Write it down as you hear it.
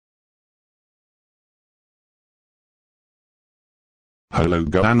Hello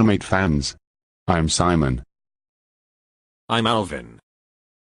GoAnimate fans. I'm Simon. I'm Alvin.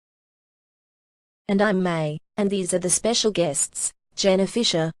 And I'm May, and these are the special guests, Jenna,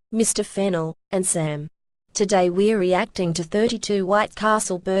 Fischer, Mr. Fennell, and Sam. Today we're reacting to 32 White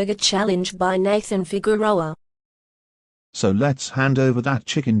Castle Burger Challenge by Nathan Figueroa. So let's hand over that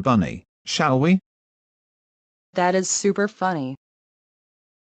chicken bunny, shall we? That is super funny.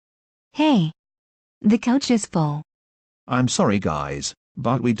 Hey, the couch is full. I'm sorry guys,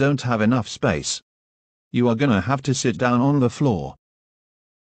 but we don't have enough space. You are gonna have to sit down on the floor.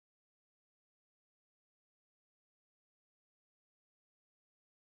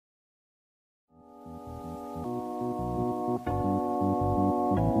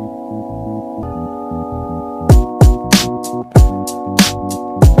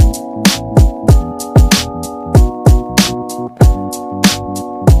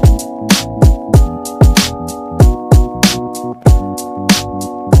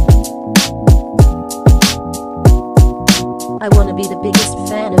 I want to be the biggest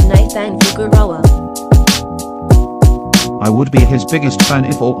fan of Nathan Figueroa. I would be his biggest fan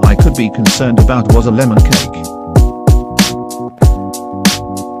if all I could be concerned about was a lemon cake.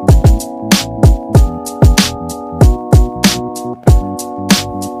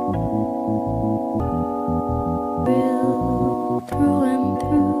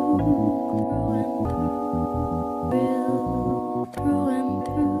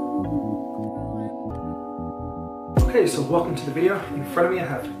 Okay, so welcome to the video. In front of me I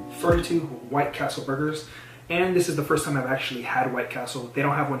have 32 White Castle burgers, and this is the first time I've actually had White Castle. They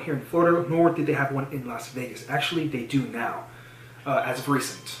don't have one here in Florida, nor did they have one in Las Vegas. Actually, they do now, as of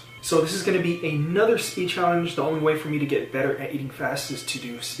recent. So this is going to be another speed challenge. The only way for me to get better at eating fast is to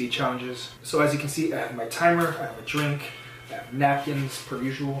do speed challenges. So as you can see, I have my timer, I have a drink, I have napkins per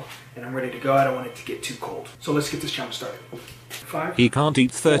usual, and I'm ready to go. I don't want it to get too cold. So let's get this challenge started. 5, He can't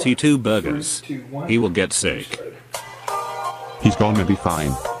eat 32 4, burgers. 3, 2, 1. He will get sick. He's gonna be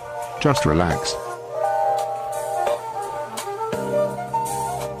fine. Just relax.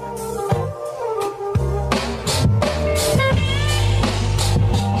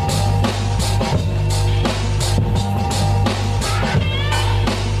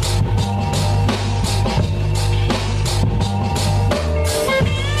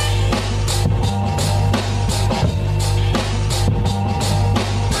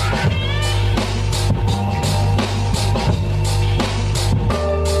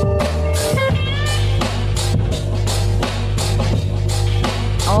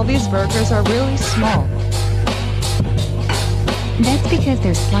 All these burgers are really small. That's because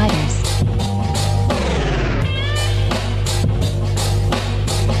they're sliders.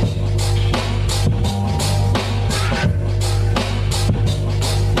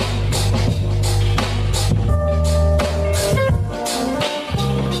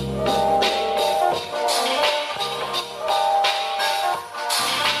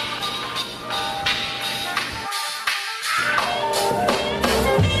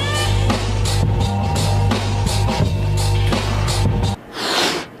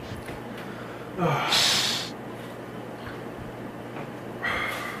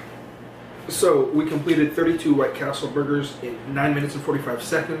 So we completed 32 White Castle burgers in 9 minutes and 45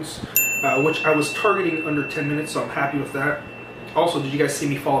 seconds, which I was targeting under 10 minutes, so I'm happy with that. Also, did you guys see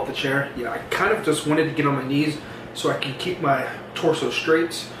me fall off the chair? Yeah, I kind of just wanted to get on my knees so I can keep my torso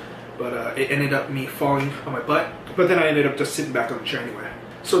straight, but it ended up me falling on my butt. But then I ended up just sitting back on the chair anyway.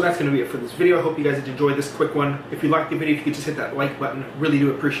 So that's going to be it for this video. I hope you guys enjoyed this quick one. If you liked the video, if you could just hit that like button, really do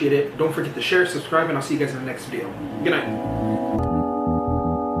appreciate it. Don't forget to share, subscribe, and I'll see you guys in the next video. Good night.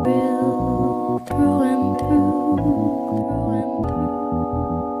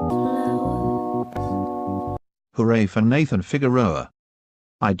 Hooray for Nathan Figueroa.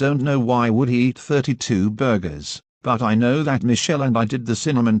 I don't know why would he eat 32 burgers, but I know that Michelle and I did the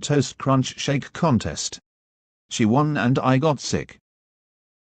Cinnamon Toast Crunch Shake contest. She won and I got sick.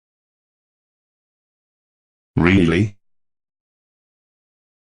 Really?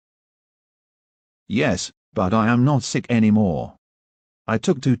 Yes, but I am not sick anymore. I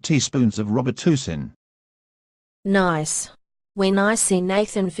took 2 teaspoons of Robitussin. Nice. When I see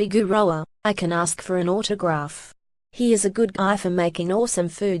Nathan Figueroa, I can ask for an autograph. He is a good guy for making awesome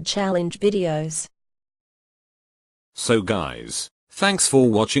food challenge videos. So guys, thanks for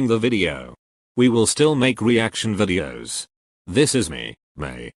watching the video. We will still make reaction videos. This is me,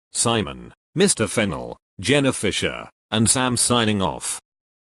 May, Simon, Mr. Fennell, Jenna Fischer, and Sam signing off.